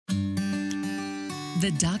The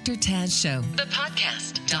Dr. Taz Show, the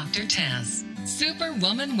podcast. Dr. Taz,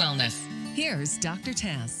 Superwoman Wellness. Here's Dr.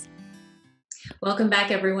 Taz. Welcome back,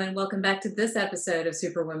 everyone. Welcome back to this episode of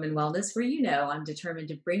Superwoman Wellness, where you know I'm determined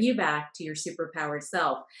to bring you back to your superpowered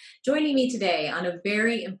self. Joining me today on a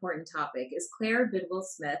very important topic is Claire Bidwell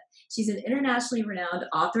Smith. She's an internationally renowned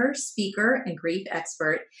author, speaker, and grief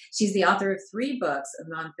expert. She's the author of 3 books of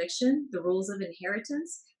nonfiction: The Rules of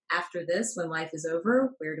Inheritance, After This, When Life is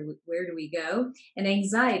Over, Where do we Go? And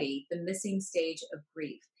Anxiety, The Missing Stage of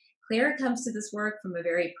Grief. Claire comes to this work from a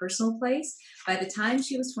very personal place. By the time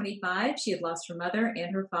she was 25, she had lost her mother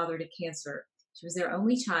and her father to cancer. She was their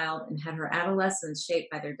only child and had her adolescence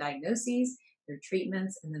shaped by their diagnoses, their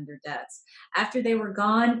treatments, and then their deaths. After they were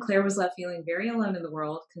gone, Claire was left feeling very alone in the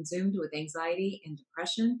world, consumed with anxiety and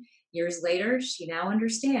depression. Years later, she now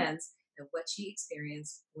understands that what she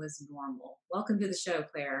experienced was normal. Welcome to the show,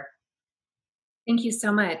 Claire. Thank you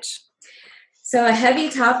so much. So a heavy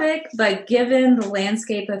topic, but given the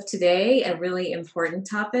landscape of today, a really important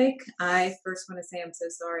topic. I first want to say I'm so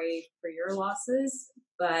sorry for your losses,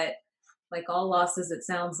 but like all losses, it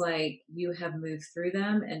sounds like you have moved through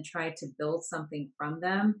them and tried to build something from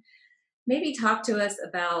them. Maybe talk to us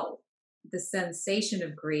about the sensation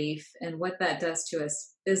of grief and what that does to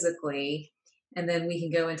us physically, and then we can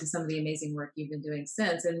go into some of the amazing work you've been doing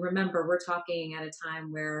since. And remember, we're talking at a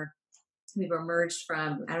time where we've emerged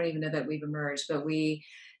from, I don't even know that we've emerged, but we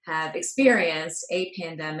have experienced a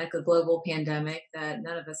pandemic, a global pandemic that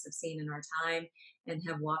none of us have seen in our time, and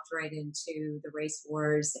have walked right into the race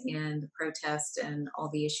wars and the protests and all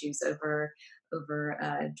the issues over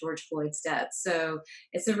George Floyd's death. So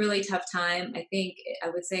it's a really tough time, I think,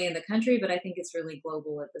 I would say in the country, but I think it's really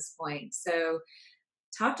global at this point. So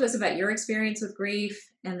talk to us about your experience with grief,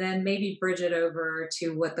 and then maybe bridge it over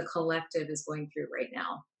to what the collective is going through right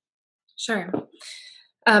now. Sure.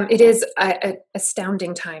 It is an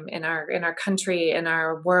astounding time in our country, in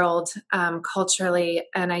our world, culturally.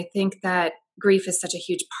 And I think that grief is such a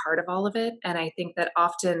huge part of all of it. And I think that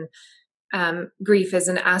often grief is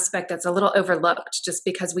an aspect that's a little overlooked just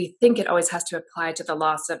because we think it always has to apply to the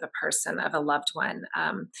loss of a person, of a loved one.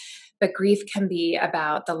 But grief can be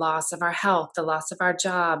about the loss of our health, the loss of our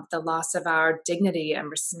job, the loss of our dignity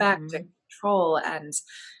and respect and control, and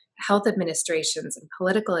health administrations and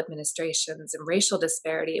political administrations and racial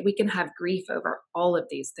disparity. We can have grief over all of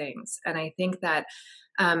these things. And I think that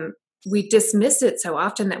we dismiss it so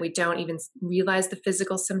often that we don't even realize the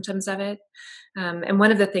physical symptoms of it. And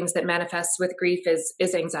one of the things that manifests with grief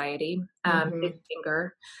is anxiety, is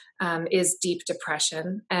anger, is deep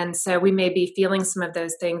depression. And so we may be feeling some of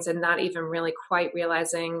those things and not even really quite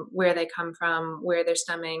realizing where they come from, where they're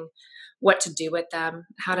stemming, what to do with them,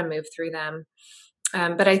 how to move through them.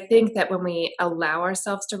 But I think that when we allow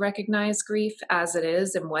ourselves to recognize grief as it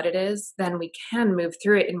is and what it is, then we can move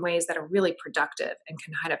through it in ways that are really productive and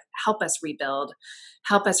can kind of help us rebuild,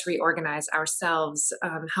 help us reorganize ourselves,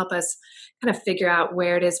 help us kind of figure out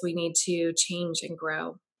where it is we need to change and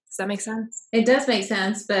grow. Does that make sense? It does make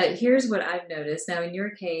sense, but here's what I've noticed. Now, in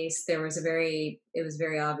your case, it was very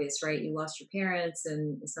obvious, right? You lost your parents,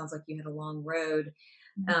 and it sounds like you had a long road.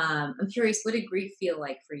 I'm curious, what did grief feel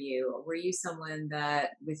like for you? Were you someone that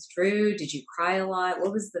withdrew? Did you cry a lot?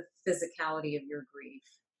 What was the physicality of your grief?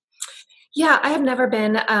 Yeah, I have never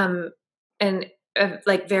been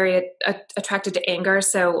very attracted to anger.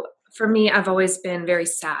 So for me, I've always been very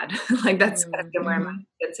sad. Like that's kind of been where I'm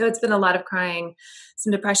at. So it's been a lot of crying,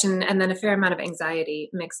 some depression, and then a fair amount of anxiety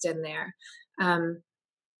mixed in there.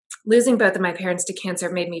 Losing both of my parents to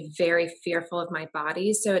cancer made me very fearful of my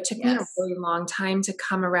body. So it took me a really long time to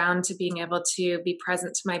come around to being able to be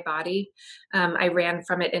present to my body. I ran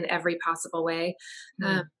from it in every possible way.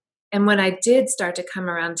 And when I did start to come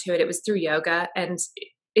around to it, it was through yoga. And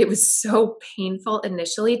it was so painful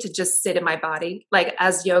initially to just sit in my body. Like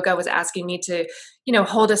as yoga was asking me to,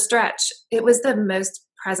 hold a stretch, it was the most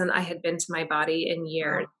present I had been to my body in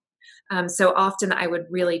years. So often I would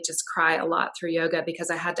really just cry a lot through yoga because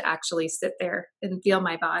I had to actually sit there and feel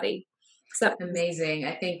my body. So amazing.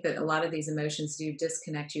 I think that a lot of these emotions do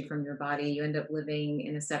disconnect you from your body. You end up living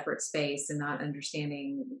in a separate space and not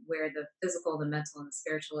understanding where the physical, the mental, and the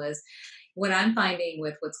spiritual is. What I'm finding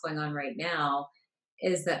with what's going on right now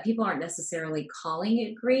is that people aren't necessarily calling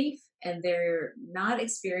it grief, and they're not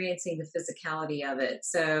experiencing the physicality of it.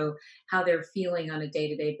 So how they're feeling on a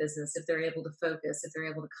day-to-day business, if they're able to focus, if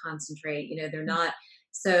they're able to concentrate, they're not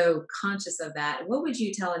so conscious of that. What would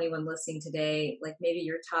you tell anyone listening today, like maybe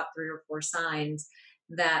your top 3 or 4 signs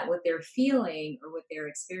that what they're feeling or what they're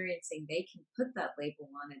experiencing, they can put that label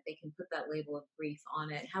on it. They can put that label of grief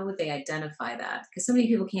on it. How would they identify that? Because so many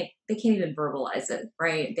people can't even verbalize it,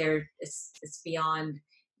 right? It's beyond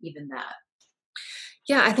even that.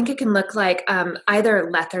 Yeah, I think it can look like either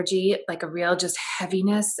lethargy, like a real just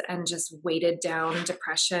heaviness and just weighted down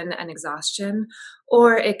depression and exhaustion,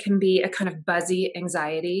 or it can be a kind of buzzy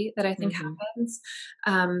anxiety that I think Mm-hmm. happens.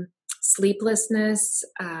 Sleeplessness.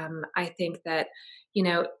 I think that,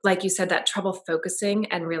 like you said, that trouble focusing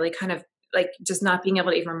and really kind of like just not being able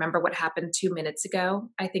to even remember what happened 2 minutes ago,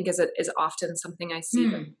 I think is often something I see.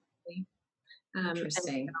 Hmm. And so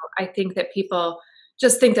Interesting. I think that people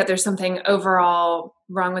just think that there's something overall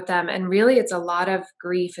wrong with them. And really, it's a lot of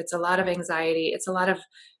grief. It's a lot of anxiety. It's a lot of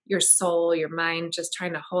your soul, your mind, just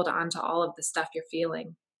trying to hold on to all of the stuff you're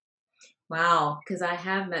feeling. Wow, because I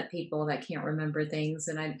have met people that can't remember things,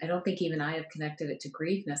 and I don't think even I have connected it to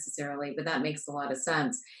grief necessarily, but that makes a lot of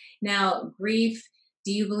sense. Now, grief,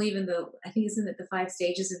 do you believe in I think isn't it the 5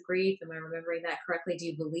 stages of grief? Am I remembering that correctly? Do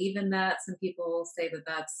you believe in that? Some people say that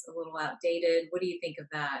that's a little outdated. What do you think of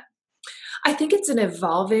that? I think it's an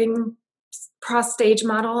evolving cross stage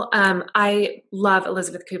model. I love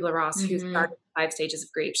Elizabeth Kubler-Ross, who Mm-hmm. started 5 stages of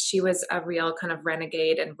grief. She was a real kind of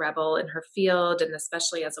renegade and rebel in her field, and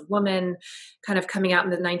especially as a woman, kind of coming out in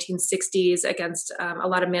the 1960s against a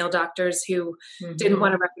lot of male doctors who didn't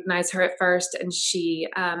want Mm-hmm. to recognize her at first. And she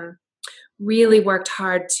really worked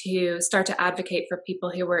hard to start to advocate for people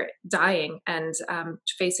who were dying and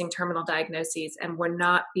facing terminal diagnoses and were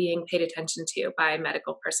not being paid attention to by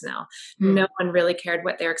medical personnel. Hmm. No one really cared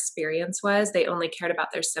what their experience was. They only cared about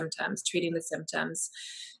their symptoms, treating the symptoms.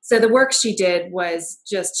 So the work she did was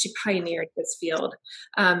she pioneered this field.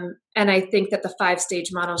 And I think that the 5 stage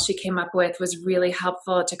model she came up with was really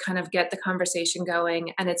helpful to kind of get the conversation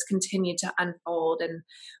going, and it's continued to unfold. And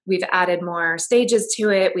we've added more stages to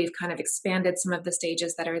it. We've kind of expanded some of the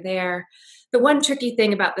stages that are there. The one tricky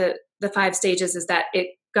thing about the 5 stages is that it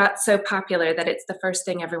got so popular that it's the first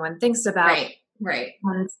thing everyone thinks about. Right, right.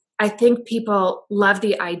 And I think people love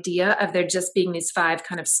the idea of there just being these 5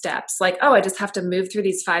 kind of steps. Like, oh, I just have to move through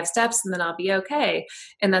these 5 steps and then I'll be okay.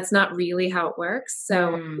 And that's not really how it works.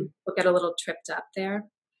 So Hmm. people get a little tripped up there.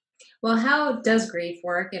 Well, how does grief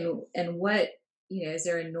work, and what, is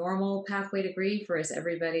there a normal pathway to grief, or is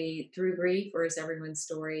everybody through grief, or is everyone's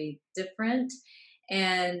story different?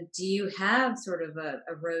 And do you have sort of a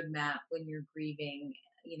roadmap when you're grieving,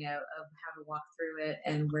 of how to walk through it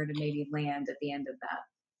and where to maybe land at the end of that?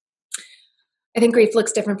 I think grief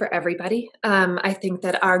looks different for everybody. I think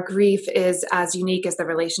that our grief is as unique as the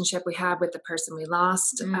relationship we have with the person we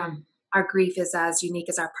lost. Mm, Our grief is as unique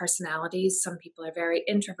as our personalities. Some people are very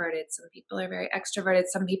introverted. Some people are very extroverted.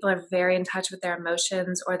 Some people are very in touch with their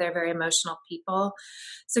emotions, or they're very emotional people.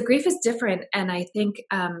 So grief is different. And I think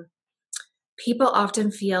people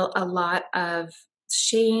often feel a lot of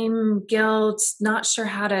shame, guilt, not sure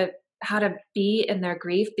how to be in their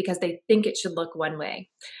grief because they think it should look one way.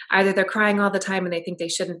 Either they're crying all the time and they think they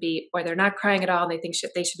shouldn't be, or they're not crying at all and they think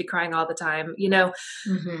they should be crying all the time.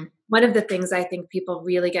 hmm. One of the things I think people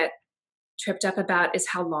really get tripped up about is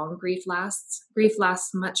how long grief lasts. Grief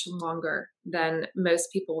lasts much longer than most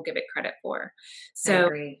people will give it credit for. I So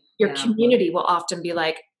agree. your Yeah. community will often be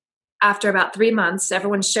like, after about 3 months,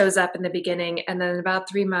 everyone shows up in the beginning, and then about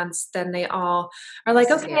 3 months, then they all are like,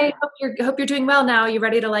 This is, okay, yeah. hope you're doing well now. You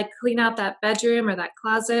ready to like clean out that bedroom or that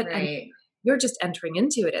closet? And Right. you're just entering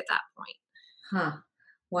into it at that point. Huh.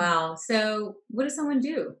 Wow. So what does someone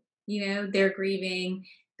do? They're grieving.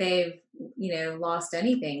 They've, lost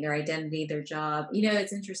anything, their identity, their job.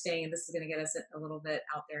 It's interesting, and this is going to get us a little bit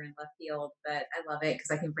out there in left field, but I love it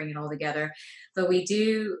because I can bring it all together. But we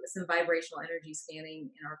do some vibrational energy scanning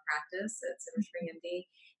in our practice at Silver Spring MD.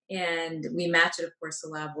 And we match it, of course, to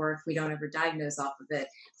lab work. We don't ever diagnose off of it,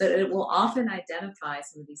 but it will often identify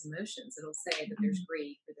some of these emotions. It'll say that there's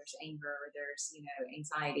grief, or there's anger, or there's,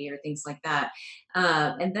 anxiety, or things like that.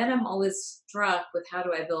 And then I'm always struck with, how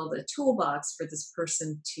do I build a toolbox for this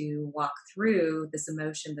person to walk through this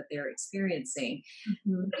emotion that they're experiencing?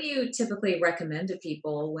 Mhm. What do you typically recommend to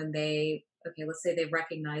people when okay, let's say they've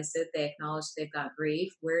recognized it, they acknowledge they've got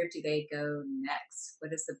grief. Where do they go next?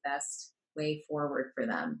 What is the best way forward for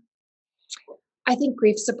them? I think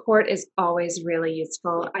grief support is always really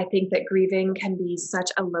useful. I think that grieving can be such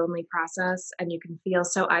a lonely process, and you can feel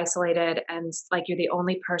so isolated and like you're the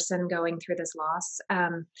only person going through this loss.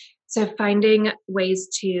 So finding ways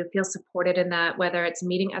to feel supported in that, whether it's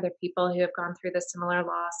meeting other people who have gone through the similar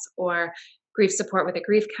loss, or grief support with a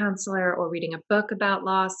grief counselor, or reading a book about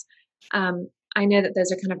loss. I know that those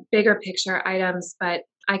are kind of bigger picture items, but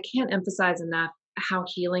I can't emphasize enough how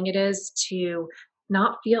healing it is to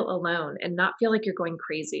not feel alone and not feel like you're going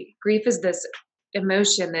crazy. Grief is this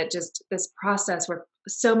emotion that just this process where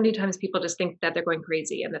so many times people just think that they're going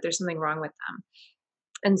crazy and that there's something wrong with them.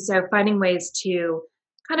 And so finding ways to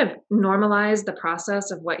kind of normalize the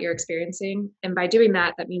process of what you're experiencing. And by doing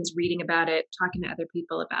that, that means reading about it, talking to other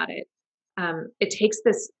people about it. It takes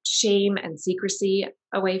this shame and secrecy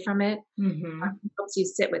away from it, Mm-hmm. helps you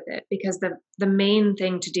sit with it, because the main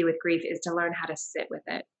thing to do with grief is to learn how to sit with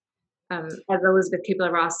it. As Elizabeth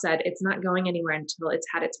Kubler-Ross said, it's not going anywhere until it's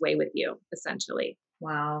had its way with you, essentially.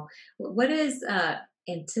 Wow. What is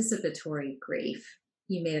anticipatory grief?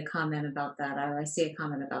 You made a comment about that. I see a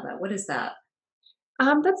comment about that. What is that?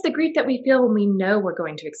 That's the grief that we feel when we know we're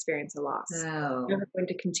going to experience a loss. Oh, We're going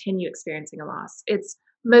to continue experiencing a loss. It's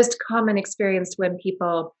most common experienced when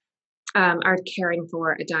people are caring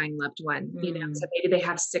for a dying loved one. You know, so maybe they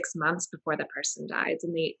have 6 months before the person dies,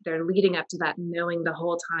 and they're leading up to that, knowing the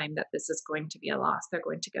whole time that this is going to be a loss they're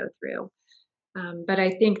going to go through. But I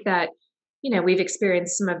think that, we've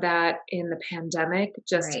experienced some of that in the pandemic,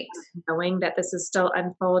 just right. knowing that this is still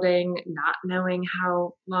unfolding, not knowing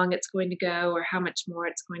how long it's going to go or how much more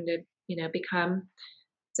it's going to, become.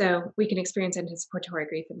 So we can experience anticipatory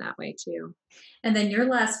grief in that way too. And then your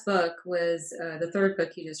last book was the third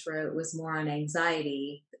book you just wrote was more on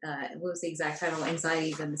anxiety. What was the exact title?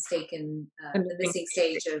 Anxiety, the missing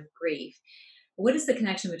stage of grief. What is the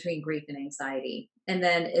connection between grief and anxiety? And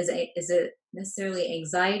then is it necessarily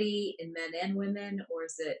anxiety in men and women, or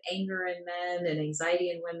is it anger in men and anxiety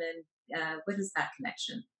in women? What is that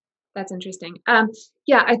connection? That's interesting.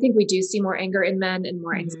 Yeah, I think we do see more anger in men and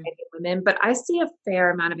more Mm-hmm. anxiety in women, but I see a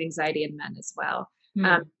fair amount of anxiety in men as well.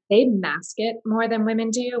 Hmm. They mask it more than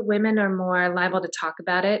women do. Women are more liable to talk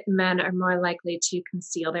about it. Men are more likely to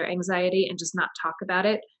conceal their anxiety and just not talk about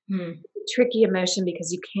it. Hmm. Tricky emotion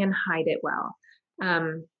because you can hide it well.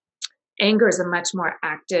 Um, Anger is a much more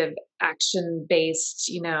active,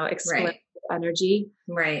 action-based, explosive Right. energy.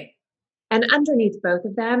 Right. And underneath both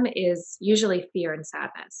of them is usually fear and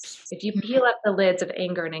sadness. If you peel up the lids of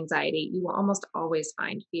anger and anxiety, you will almost always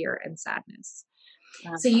find fear and sadness.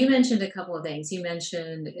 So you mentioned a couple of things. You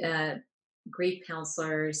mentioned grief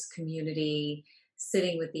counselors, community,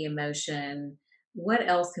 sitting with the emotion. What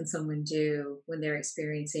else can someone do when they're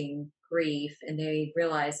experiencing grief and they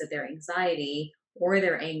realize that their anxiety or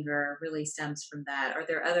their anger really stems from that? Are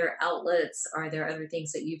there other outlets? Are there other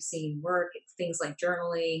things that you've seen work? Things like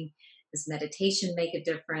journaling? Does meditation make a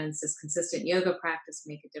difference? Does consistent yoga practice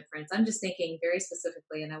make a difference? I'm just thinking very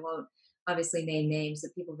specifically, and I won't obviously name names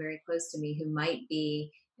of people very close to me who might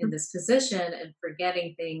be in this position and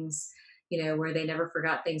forgetting things, where they never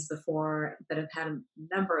forgot things before, but have had a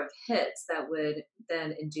number of hits that would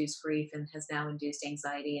then induce grief and has now induced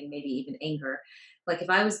anxiety and maybe even anger. Like if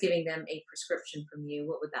I was giving them a prescription from you,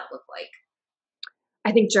 what would that look like?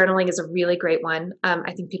 I think journaling is a really great one.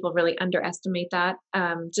 I think people really underestimate that.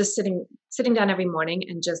 Just sitting down every morning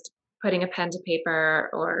and just putting a pen to paper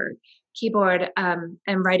or keyboard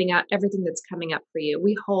and writing out everything that's coming up for you.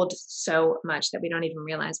 We hold so much that we don't even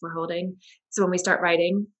realize we're holding. So when we start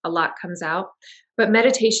writing, a lot comes out. But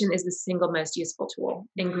meditation is the single most useful tool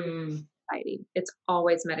in grief Mm, anxiety. It's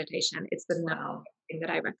always meditation. It's the number wow. one thing that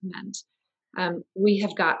I recommend. We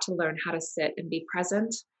have got to learn how to sit and be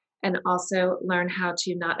present and also learn how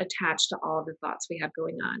to not attach to all of the thoughts we have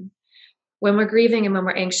going on. When we're grieving and when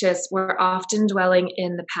we're anxious, we're often dwelling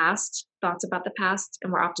in the past, thoughts about the past,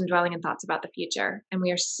 and we're often dwelling in thoughts about the future. And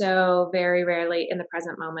we are so very rarely in the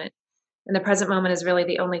present moment. And the present moment is really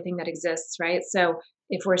the only thing that exists, right? So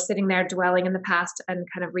if we're sitting there dwelling in the past and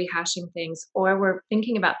kind of rehashing things, or we're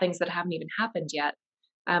thinking about things that haven't even happened yet,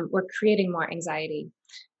 we're creating more anxiety.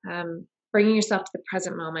 Bringing yourself to the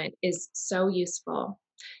present moment is so useful.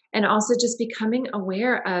 And also just becoming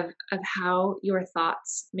aware of how your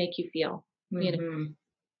thoughts make you feel. Hmm.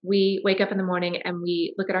 We wake up in the morning and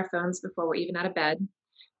we look at our phones before we're even out of bed.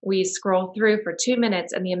 We scroll through for 2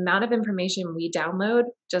 minutes, and the amount of information we download,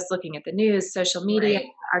 just looking at the news, social media, Right.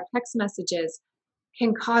 our text messages,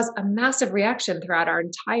 can cause a massive reaction throughout our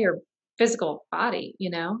entire physical body.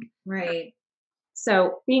 Right.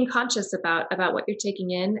 So being conscious about what you're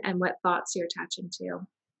taking in and what thoughts you're attaching to.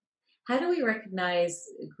 How do we recognize,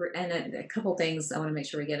 and a couple things I want to make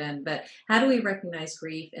sure we get in, but how do we recognize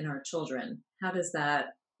grief in our children? How does that,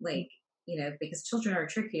 like, because children are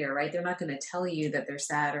trickier, right? They're not going to tell you that they're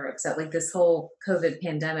sad or upset, like this whole COVID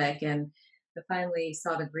pandemic. And I finally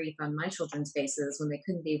saw the grief on my children's faces when they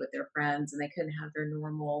couldn't be with their friends and they couldn't have their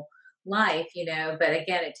normal life. But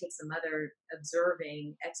again, it takes a mother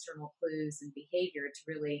observing external clues and behavior to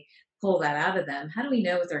really pull that out of them. How do we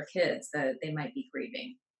know with our kids that they might be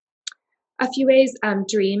grieving? A few ways,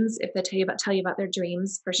 dreams, if they tell you about their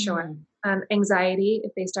dreams, for sure. Mm, Anxiety,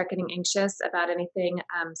 if they start getting anxious about anything,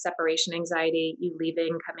 separation anxiety, you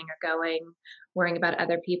leaving, coming or going, worrying about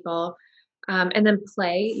other people. And then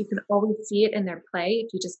play, you can always see it in their play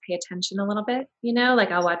if you just pay attention a little bit,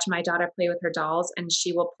 like I'll watch my daughter play with her dolls and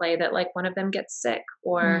she will play that like one of them gets sick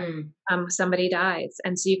or mm, somebody dies.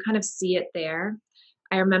 And so you kind of see it there.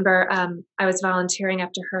 I remember I was volunteering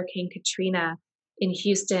after Hurricane Katrina in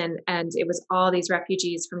Houston, and it was all these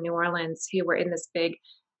refugees from New Orleans who were in this big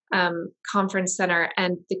conference center,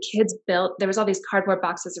 and the kids there was all these cardboard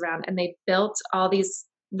boxes around, and they built all these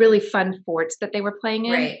really fun forts that they were playing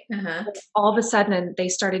in. right. Uh-huh. All of a sudden, they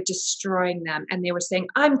started destroying them, and they were saying,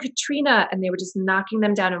 "I'm Katrina," and they were just knocking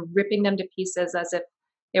them down and ripping them to pieces as if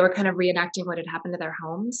they were kind of reenacting what had happened to their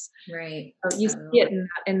homes. Right. So you see it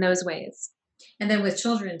in those ways. And then with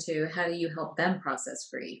children too, how do you help them process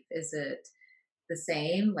grief? Is it the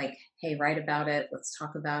same? Like, hey, write about it. Let's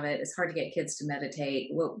talk about it. It's hard to get kids to meditate.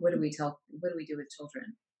 What do we do with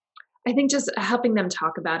children? I think just helping them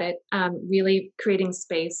talk about it, really creating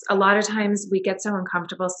space. A lot of times we get so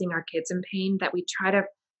uncomfortable seeing our kids in pain that we try to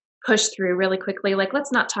push through really quickly, like,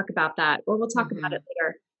 let's not talk about that, or we'll talk about it Hmm.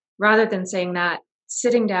 later. Rather than saying that,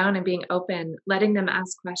 sitting down and being open, letting them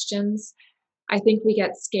ask questions. I think we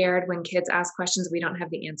get scared when kids ask questions we don't have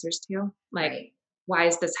the answers to, like, Right. why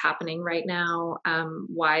is this happening right now?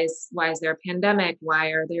 Why is there a pandemic?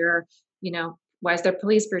 Why is there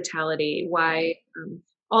police brutality? Why, Right.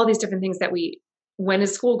 all these different things that when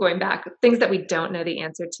is school going back? Things that we don't know the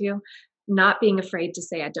answer to, not being afraid to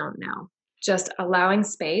say, I don't know, just allowing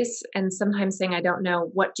space and sometimes saying, I don't know.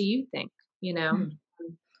 What do you think? Hmm. Um,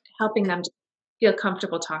 Helping them to feel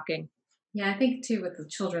comfortable talking. Yeah, I think too with the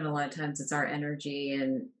children, a lot of times it's our energy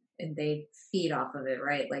and they feed off of it,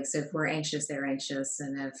 right? Like, so if we're anxious, they're anxious,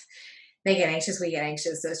 and if they get anxious, we get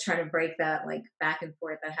anxious. So it's trying to break that like back and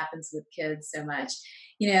forth that happens with kids so much,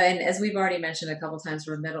 And as we've already mentioned a couple times,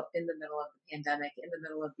 we're in the middle of the pandemic, in the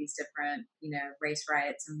middle of these different, race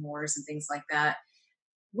riots and wars and things like that.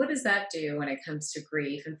 What does that do when it comes to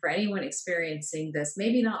grief? And for anyone experiencing this,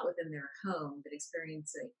 maybe not within their home, but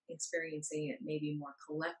experiencing it maybe more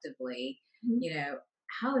collectively, Mhm. you know,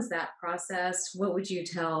 how is that process? What would you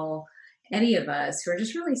tell any of us who are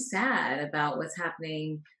just really sad about what's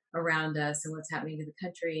happening around us and what's happening to the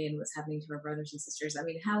country and what's happening to our brothers and sisters? I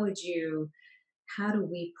mean, how do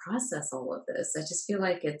we process all of this? I just feel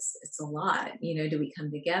like it's a lot. Do we come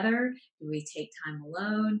together? Do we take time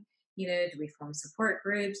alone? Do we form support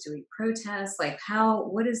groups? Do we protest? Like,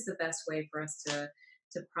 what is the best way for us to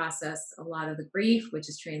process a lot of the grief, which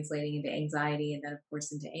is translating into anxiety and then of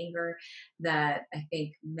course into anger that I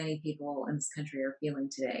think many people in this country are feeling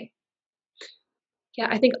today? Yeah,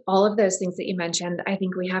 I think all of those things that you mentioned, I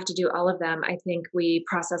think we have to do all of them. I think we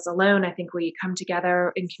process alone. I think we come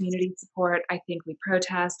together in community support. I think we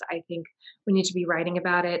protest. I think we need to be writing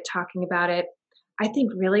about it, talking about it. I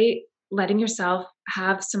think really letting yourself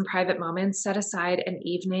have some private moments, set aside an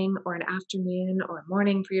evening or an afternoon or a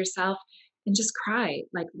morning for yourself and just cry,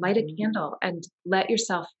 like light a Hmm. candle and let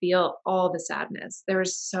yourself feel all the sadness. There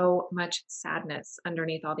is so much sadness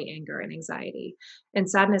underneath all the anger and anxiety and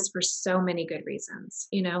sadness for so many good reasons.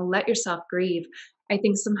 Let yourself grieve. I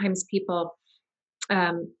think sometimes people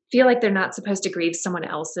feel like they're not supposed to grieve someone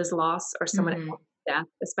else's loss or someone Hmm. else's death,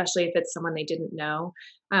 especially if it's someone they didn't know.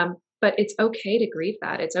 But it's okay to grieve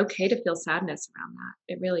that. It's okay to feel sadness around that.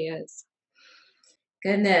 It really is.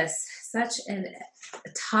 Goodness, such a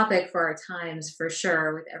topic for our times for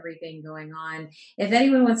sure, with everything going on. If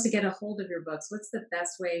anyone wants to get a hold of your books, what's the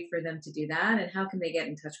best way for them to do that? And how can they get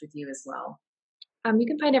in touch with you as well? You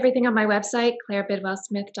can find everything on my website,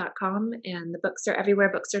 clairebidwellsmith.com, and the books are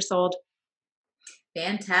everywhere books are sold.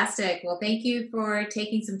 Fantastic. Well, thank you for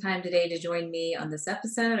taking some time today to join me on this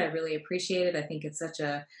episode. I really appreciate it. I think it's such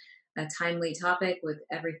a timely topic with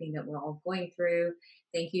everything that we're all going through.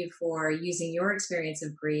 Thank you for using your experience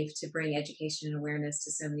of grief to bring education and awareness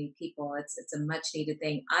to so many people. It's a much needed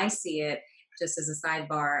thing. I see it just as a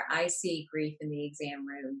sidebar. I see grief in the exam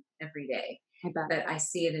room every day, I bet. but I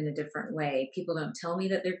see it in a different way. People don't tell me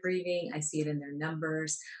that they're grieving. I see it in their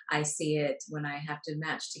numbers. I see it when I have to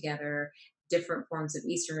match together different forms of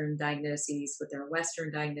Eastern diagnoses with their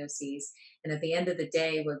Western diagnoses. And at the end of the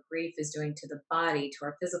day, what grief is doing to the body, to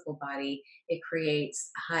our physical body, it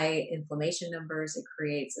creates high inflammation numbers, it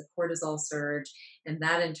creates a cortisol surge, and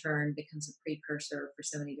that in turn becomes a precursor for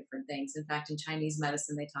so many different things. In fact, in Chinese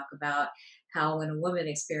medicine, they talk about how when a woman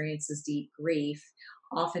experiences deep grief,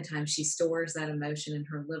 oftentimes she stores that emotion in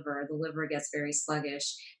her liver. The liver gets very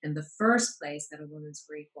sluggish, and the first place that a woman's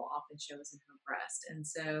grief will often show is in her breast. And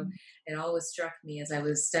so it always struck me as I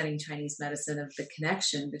was studying Chinese medicine of the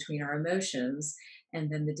connection between our emotions and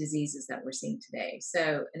then the diseases that we're seeing today.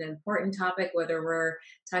 So an important topic, whether we're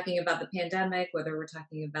talking about the pandemic, whether we're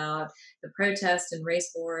talking about the protest and race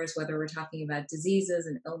wars, whether we're talking about diseases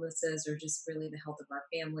and illnesses, or just really the health of our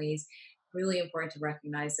families, really important to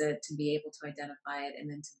recognize it, to be able to identify it, and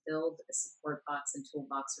then to build a support box and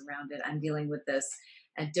toolbox around it. I'm dealing with this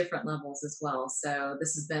at different levels as well. So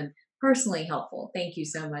this has been personally helpful. Thank you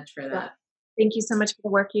so much for that. Thank you so much for the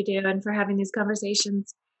work you do and for having these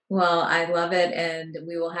conversations. Well, I love it, and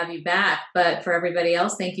we will have you back. But for everybody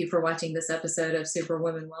else, thank you for watching this episode of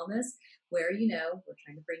Superwoman Wellness, where, we're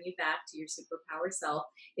trying to bring you back to your superpower self.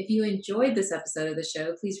 If you enjoyed this episode of the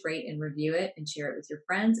show, please rate and review it and share it with your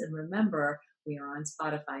friends. And remember, we are on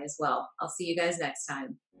Spotify as well. I'll see you guys next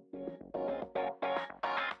time.